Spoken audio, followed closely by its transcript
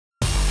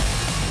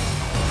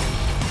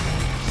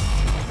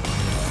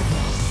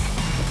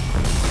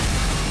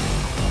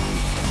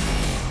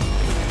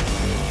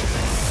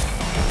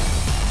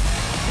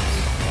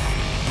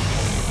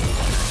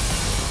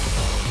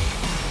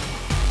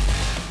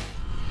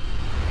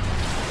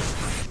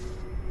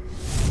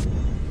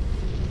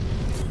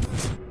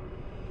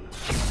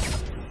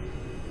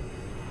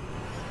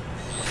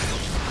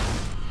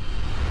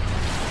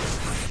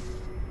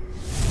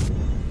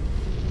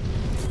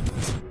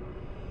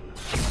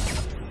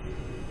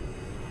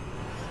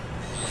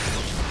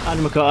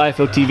Andy McCart,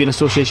 IFL TV in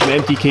association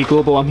with MTK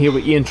Global. I'm here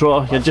with Iain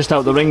Trotter. You're just out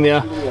of the ring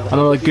there.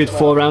 Another good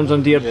 4 rounds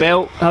under your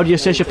belt. How do you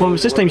assess your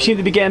performance this time? You seem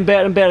to be getting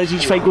better and better as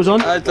each fight goes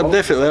on. I'm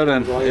definitely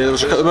learning. There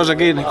was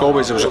again,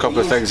 always there was a couple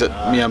of things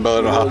that me and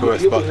Billy were happy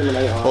with, but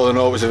all in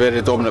all it was a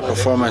very dominant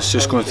performance,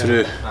 just going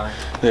through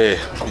the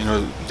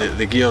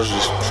gears,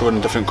 just showing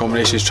different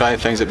combinations, trying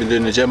things that I've been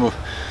doing in the gym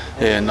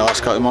in the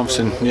last couple of months,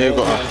 and yeah,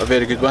 got a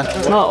very good win.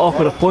 It's not an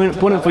awkward opponent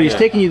for you. It's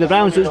taking you the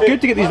rounds, so it's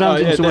good to get these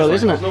rounds in so well,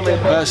 isn't it?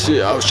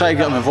 I was trying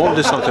to get him involved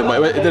in something,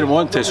 but he didn't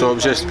want to, so I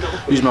was just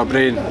using my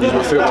brain, using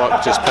my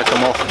footwork, just pick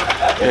him off.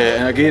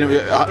 And again,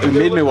 it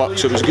made me work,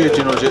 so it was good,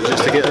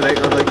 just to get the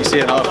record, like you say,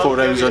 another 4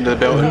 rounds under the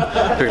belt and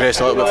progress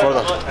a little bit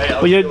further.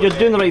 Well, you're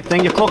doing the right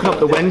thing. You're clocking up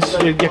the wins.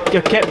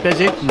 You're kept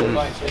busy.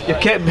 You're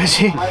kept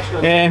busy.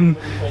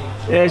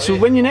 So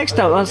when you next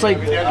out, that's like.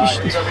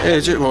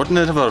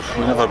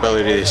 Whenever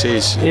Billy really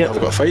says I've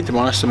got a fight, to be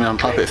honest, I'm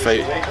happy to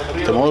fight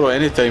tomorrow,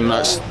 anytime.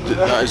 That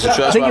is the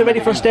truth. I think you're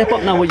ready for a step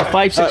up now. What, you're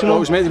 5, 6 Well, it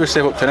was meant to be a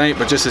step up tonight,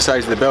 but just the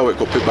size of the belt, it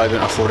got put back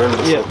down to 4 rounds.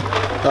 So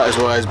that is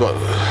what it is. But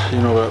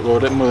we're more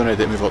than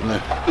ready to move up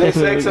now.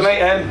 Thanks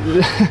tonight,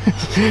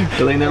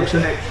 Billy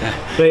Nelson.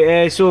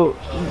 Right, so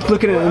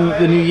looking at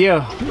the new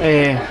year.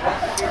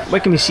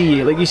 What can we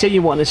see? Like you said,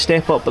 you want to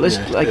step up, but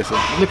looking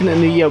at the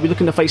new year, we're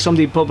looking to fight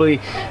somebody probably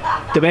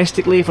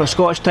domestically for a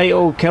Scottish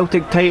title,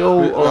 Celtic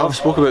title. I've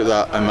spoken about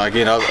that, and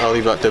again, I'll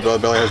leave that to Billy.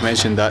 Billy has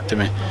mentioned that to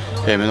me,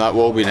 and that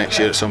will be next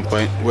year at some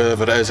point.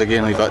 Whatever it is,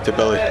 again, leave that to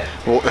Billy.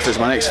 Well, if it's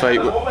my next fight,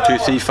 2,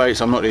 3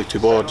 fights, I'm not really too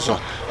bothered. So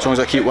as long as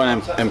I keep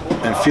winning and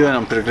feeling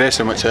I'm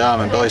progressing, which I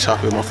am, and Billy's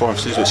happy with my form,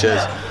 which he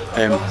says.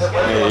 I'm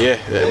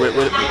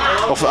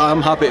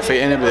happy to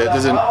fight anybody that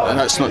doesn't, and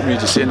that's not me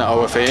just saying that. I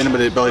will fight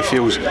anybody that Billy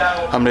feels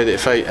I'm ready to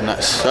fight, and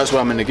that's why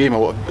I'm in the game. I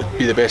want to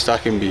be the best I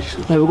can be.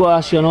 Right, we've got to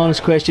ask you an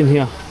honest question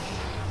here.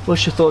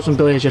 What's your thoughts on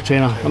Billy as your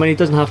trainer? I mean, he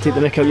doesn't have to take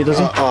the mick out you, does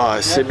he?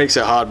 It makes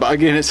it hard, but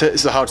again, it's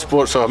a hard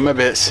sport, so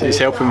maybe he's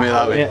helping me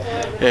that way.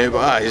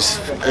 But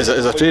as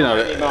a trainer,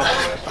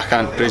 I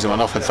can't praise him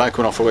enough and thank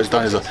him enough for what he's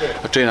done as a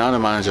trainer and a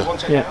manager.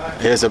 He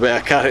has a bit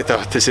of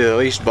character, to say the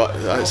least, but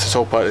it's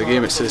all part of the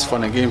game. It's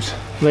fun and games.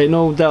 Right,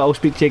 no doubt I'll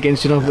speak to you again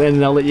soon,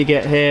 and I'll let you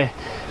get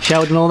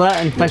showered and all that.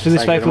 And thanks for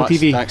this fight from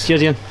TV. Thanks.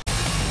 Cheers, Iain.